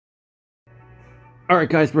Alright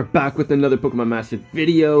guys, we're back with another Pokemon Master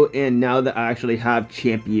video, and now that I actually have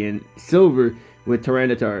Champion Silver with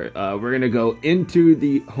Tyranitar, we're gonna go into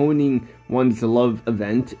the Honing One's Love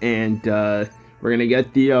event, and we're gonna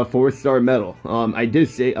get the 4-star medal. I did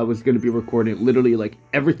say I was gonna be recording literally like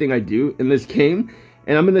everything I do in this game,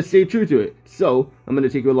 and I'm gonna stay true to it. So I'm gonna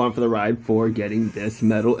take you along for the ride for getting this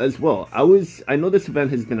medal as well. I know this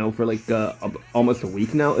event has been out for like almost a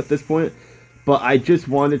week now at this point. But I just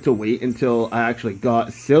wanted to wait until I actually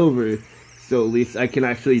got Silver, so at least I can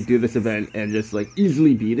actually do this event and just like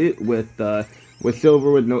easily beat it with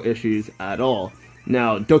Silver with no issues at all.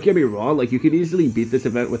 Now, don't get me wrong, like you could easily beat this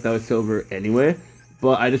event without Silver anyway,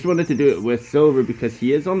 but I just wanted to do it with Silver because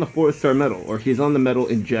he is on the 4-star medal, or he's on the medal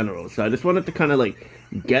in general. So I just wanted to kind of like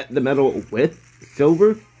get the medal with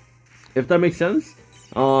Silver, if that makes sense.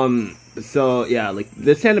 So yeah, like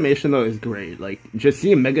this animation though is great. Like just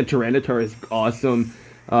seeing Mega Tyranitar is awesome.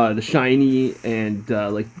 The shiny and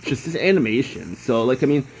like just his animation. So like I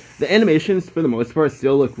mean, the animations for the most part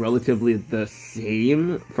still look relatively the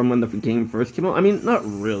same from when the game first came out. I mean, not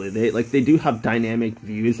really. They do have dynamic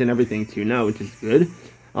views and everything too now, which is good.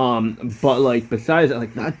 But like besides that,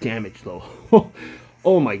 like that damage though.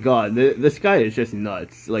 Oh my god, this guy is just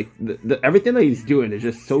nuts. Like everything that he's doing is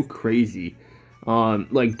just so crazy.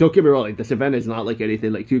 Like don't get me wrong, like this event is not like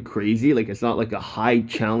anything like too crazy. Like it's not like a high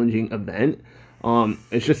challenging event.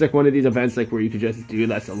 It's just like one of these events like where you could just do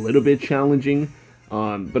that's a little bit challenging.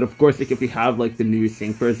 But of course, like if you have like the new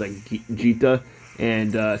Syncpers like Jita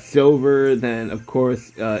and Silver, then of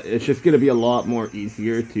course it's just gonna be a lot more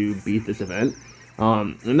easier to beat this event.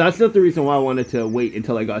 And that's not the reason why I wanted to wait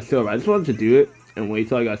until I got Silver. I just wanted to do it and wait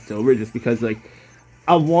till I got Silver just because like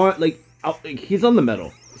I want like he's on the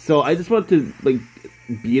medal. So I just want to like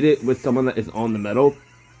beat it with someone that is on the medal,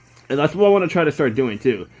 and that's what I want to try to start doing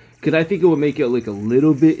too, because I think it would make it like a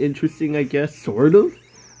little bit interesting, I guess, sort of.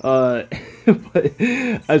 But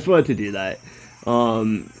I just wanted to do that,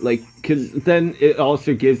 like, because then it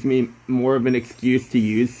also gives me more of an excuse to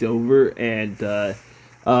use Silver and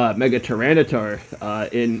Mega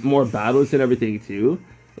Tyranitar in more battles and everything too.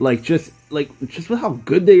 Like just with how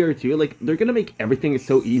good they are too. Like they're gonna make everything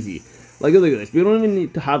so easy. Like, look at this. We don't even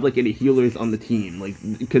need to have, like, any healers on the team. Like,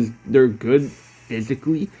 because they're good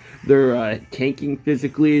physically. They're tanking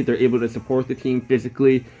physically. They're able to support the team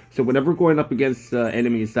physically. So, whenever going up against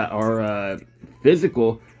enemies that are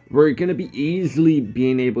physical, we're going to be easily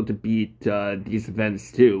being able to beat these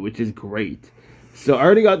events, too, which is great. So, I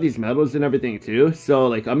already got these medals and everything, too. So,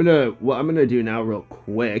 like, what I'm going to do now real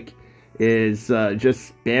quick is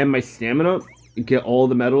just spam my stamina, get all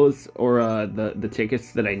the medals or the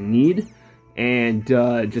tickets that I need, and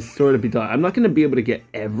just sort of be done. I'm not going to be able to get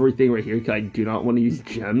everything right here because I do not want to use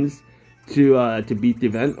gems to beat the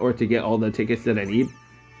event or to get all the tickets that I need.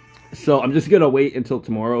 So I'm just going to wait until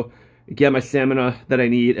tomorrow, get my stamina that I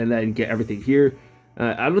need, and then get everything here.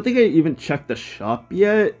 I don't think I even checked the shop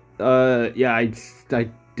yet. Yeah, I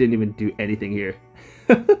didn't even do anything here.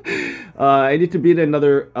 I need to beat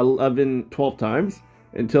another 11, 12 times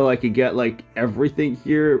until I could get like everything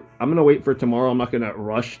here. I'm gonna wait for tomorrow. I'm not gonna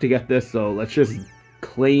rush to get this, so let's just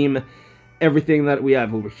claim everything that we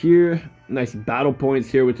have over here. Nice battle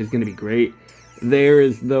points here, which is gonna be great. There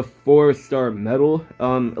is the 4-star medal.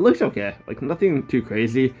 It looks okay, like nothing too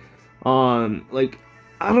crazy. Like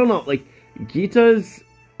I don't know, like Gita's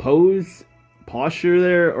posture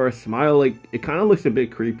there or smile, like it kind of looks a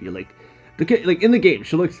bit creepy. Like in the game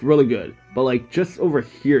she looks really good, but like just over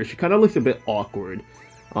here she kind of looks a bit awkward.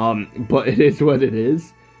 But it is what it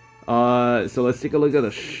is. So let's take a look at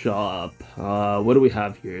the shop. What do we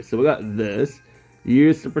have here? So we got this.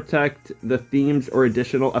 Used to protect the themes or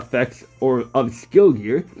additional effects of skill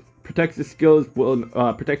gear. Protects the skills will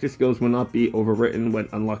not be overwritten when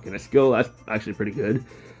unlocking a skill. That's actually pretty good.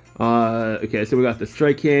 Okay, so we got the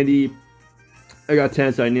strike candy. I got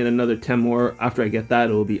 10, so I need another 10 more. After I get that,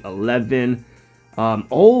 it will be 11.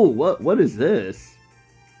 Oh, what is this?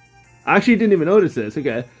 I actually didn't even notice this.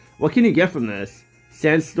 Okay, what can you get from this?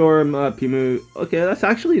 Sandstorm, Pimu. Okay, that's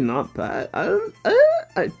actually not bad.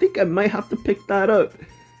 I think I might have to pick that up.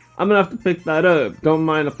 I'm gonna have to pick that up. Don't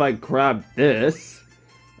mind if I grab this.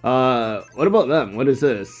 What about them? What is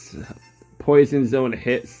this? Poison zone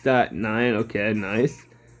hit stat 9. Okay, nice.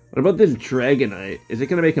 What about this Dragonite? Is it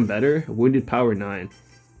gonna make him better? Wounded power 9.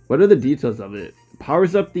 What are the details of it?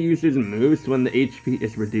 Powers up the user's moves when the HP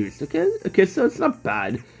is reduced. Okay, so it's not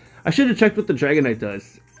bad. I should have checked what the Dragonite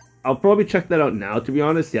does. I'll probably check that out now, to be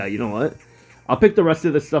honest. Yeah, you know what? I'll pick the rest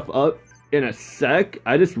of this stuff up in a sec.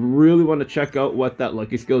 I just really want to check out what that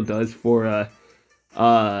Lucky Skill does for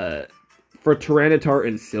Tyranitar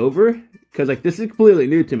and Silver. because like this is completely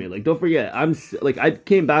new to me. Like, don't forget, I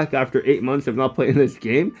came back after 8 months of not playing this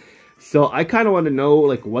game, so I kind of want to know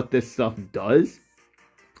like what this stuff does.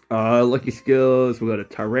 Lucky skills, we go to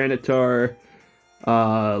Tyranitar,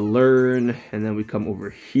 learn, and then we come over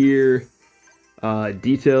here.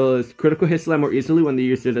 Details, critical hit slam more easily when the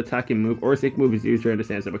user's attacking move or sync move is used during the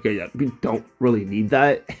standstill. Okay, yeah, we don't really need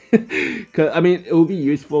that. Cause I mean, it will be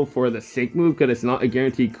useful for the sync move because it's not a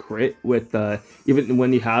guaranteed crit with even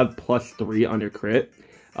when you have +3 on your crit.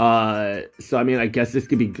 So I mean, I guess this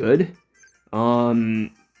could be good.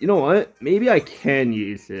 You know what? Maybe I can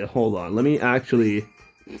use it. Hold on, let me actually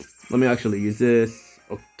use this.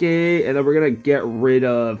 Okay, and then we're gonna get rid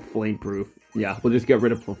of flameproof. Yeah, we'll just get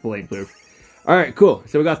rid of flameproof. Alright, cool.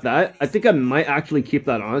 So we got that. I think I might actually keep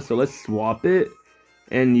that on. So let's swap it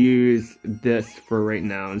and use this for right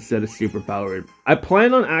now instead of superpowered. I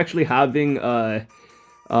plan on actually having a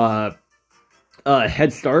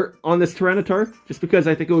head start on this Tyranitar, just because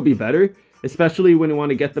I think it would be better, especially when you want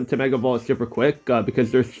to get them to Mega Evolve super quick,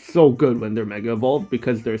 because they're so good when they're Mega Evolved,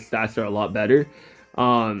 because their stats are a lot better.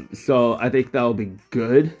 So I think that'll be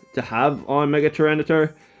good to have on Mega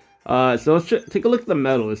Tyranitar. So let's take a look at the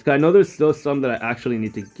medals. I know there's still some that I actually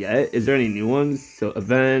need to get. Is there any new ones? So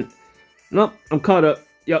event. Nope, I'm caught up.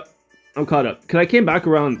 Yep, I'm caught up. Cause I came back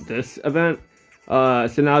around this event.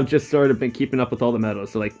 So now I've just sort of been keeping up with all the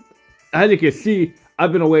medals. So like, as you can see,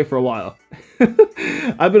 I've been away for a while.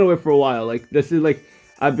 I've been away for a while. Like this is like,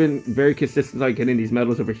 I've been very consistent on getting these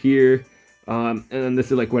medals over here. And then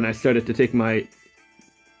this is like when I started to take my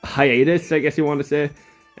hiatus, I guess you want to say.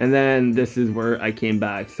 And then this is where I came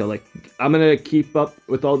back. So like, I'm going to keep up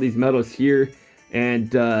with all these medals here.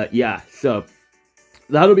 And yeah, so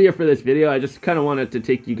that'll be it for this video. I just kind of wanted to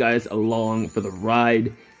take you guys along for the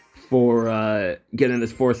ride for getting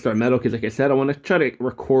this 4-star medal. Because like I said, I want to try to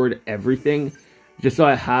record everything, just so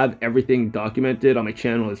I have everything documented on my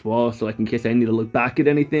channel as well. So like in case I need to look back at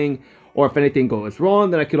anything, or if anything goes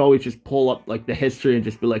wrong, then I could always just pull up like the history and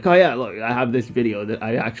just be like, oh yeah, look, I have this video that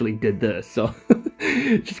I actually did this. So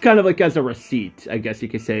just kind of like as a receipt, I guess you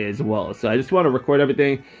could say as well. So I just want to record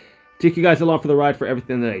everything, take you guys along for the ride for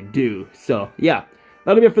everything that I do. So yeah,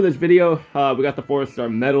 that'll be it for this video. We got the 4-star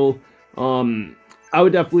medal. I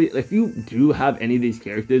would definitely, if you do have any of these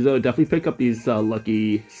characters though, definitely pick up these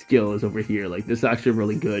lucky skills over here. Like this is actually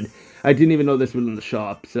really good. I didn't even know this was in the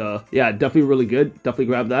shop. So yeah, definitely really good. Definitely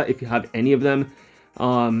grab that if you have any of them.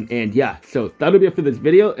 And yeah, so that'll be it for this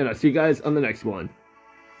video, and I'll see you guys on the next one.